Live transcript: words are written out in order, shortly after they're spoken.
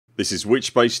This is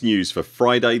Witchspace News for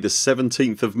Friday the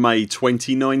 17th of May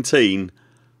 2019.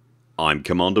 I'm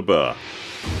Commander Buur.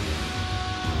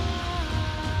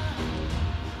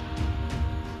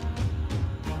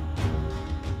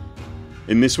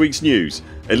 In this weeks news,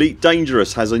 Elite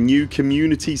Dangerous has a new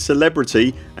community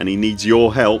celebrity and he needs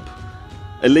your help.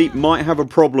 Elite might have a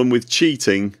problem with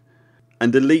cheating,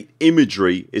 and Elite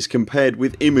imagery is compared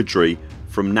with imagery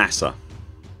from NASA.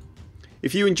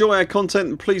 If you enjoy our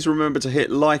content, please remember to hit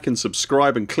like and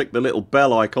subscribe and click the little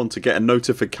bell icon to get a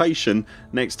notification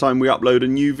next time we upload a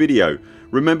new video.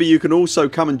 Remember, you can also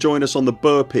come and join us on the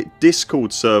Buur Pit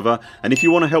Discord server, and if you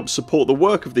want to help support the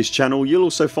work of this channel, you'll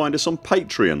also find us on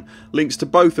Patreon. Links to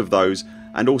both of those,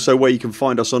 and also where you can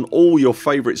find us on all your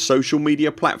favourite social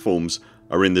media platforms,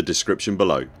 are in the description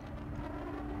below.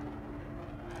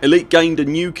 Elite gained a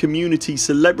new community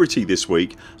celebrity this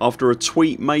week after a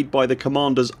tweet made by the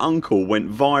Commander's uncle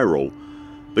went viral.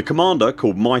 The Commander,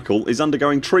 called Michael, is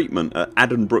undergoing treatment at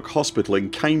Addenbrooke Hospital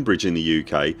in Cambridge in the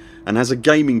UK and has a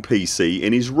gaming PC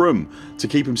in his room. To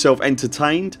keep himself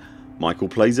entertained, Michael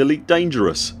plays Elite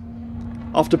Dangerous.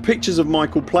 After pictures of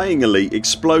Michael playing Elite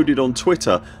exploded on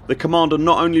Twitter, the Commander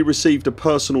not only received a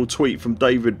personal tweet from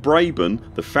David Braben,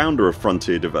 the founder of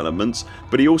Frontier Developments,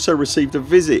 but he also received a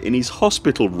visit in his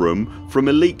hospital room from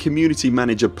Elite Community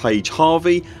Manager Paige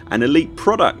Harvey and Elite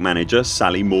Product Manager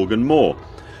Sally Morgan Moore.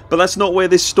 But that's not where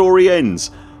this story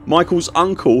ends. Michael's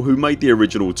uncle, who made the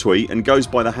original tweet and goes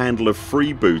by the handle of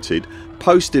Freebooted,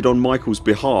 posted on Michael's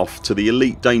behalf to the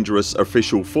Elite Dangerous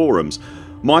official forums.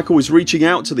 Michael is reaching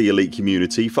out to the Elite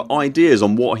community for ideas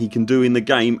on what he can do in the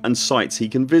game and sites he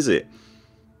can visit.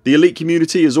 The Elite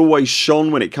community has always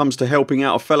shone when it comes to helping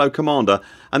out a fellow commander,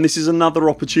 and this is another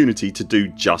opportunity to do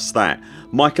just that.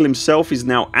 Michael himself is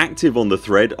now active on the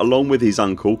thread along with his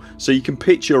uncle, so you can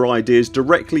pitch your ideas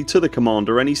directly to the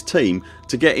commander and his team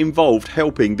to get involved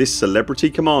helping this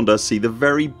celebrity commander see the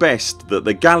very best that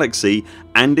the galaxy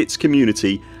and its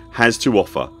community has to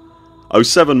offer.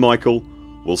 07 Michael,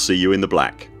 we'll see you in the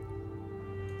black.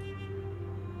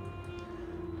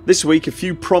 This week a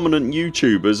few prominent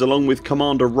YouTubers along with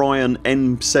Commander Ryan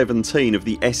M17 of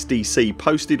the SDC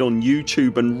posted on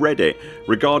YouTube and Reddit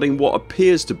regarding what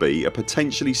appears to be a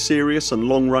potentially serious and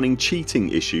long running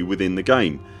cheating issue within the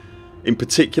game. In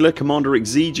particular, Commander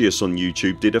Exigeous on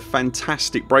YouTube did a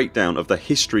fantastic breakdown of the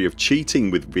history of cheating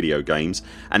with video games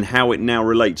and how it now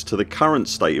relates to the current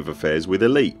state of affairs with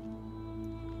Elite.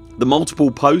 The multiple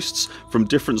posts from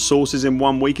different sources in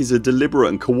 1 week is a deliberate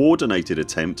and coordinated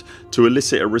attempt to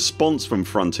elicit a response from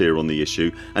Frontier on the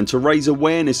issue and to raise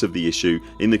awareness of the issue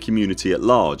in the community at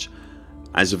large.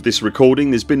 As of this recording,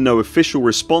 there's been no official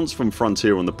response from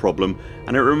Frontier on the problem,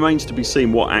 and it remains to be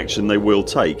seen what action they will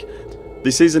take.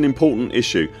 This is an important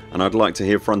issue and I'd like to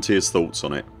hear Frontier's thoughts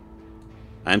on it.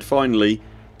 And finally,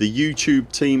 the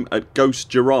YouTube team at Ghost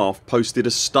Giraffe posted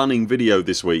a stunning video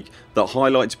this week that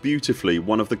highlights beautifully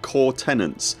one of the core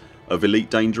tenets of Elite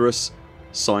Dangerous: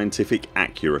 scientific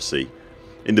accuracy.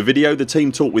 In the video, the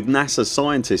team talked with NASA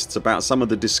scientists about some of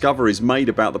the discoveries made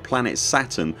about the planet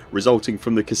Saturn resulting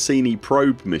from the Cassini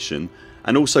probe mission,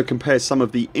 and also compare some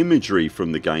of the imagery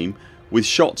from the game with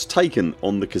shots taken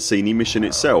on the Cassini mission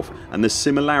itself, and the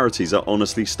similarities are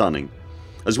honestly stunning.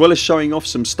 As well as showing off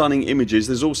some stunning images,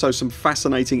 there's also some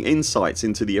fascinating insights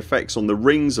into the effects on the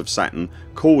rings of Saturn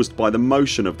caused by the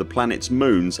motion of the planet's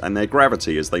moons and their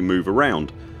gravity as they move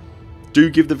around. Do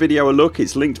give the video a look,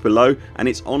 it's linked below, and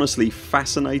it's honestly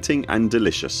fascinating and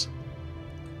delicious.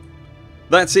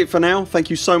 That's it for now.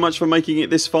 Thank you so much for making it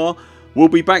this far. We'll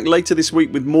be back later this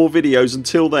week with more videos.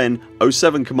 Until then,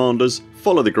 07 Commanders,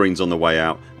 follow the greens on the way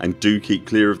out and do keep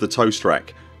clear of the toast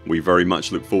rack. We very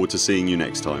much look forward to seeing you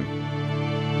next time.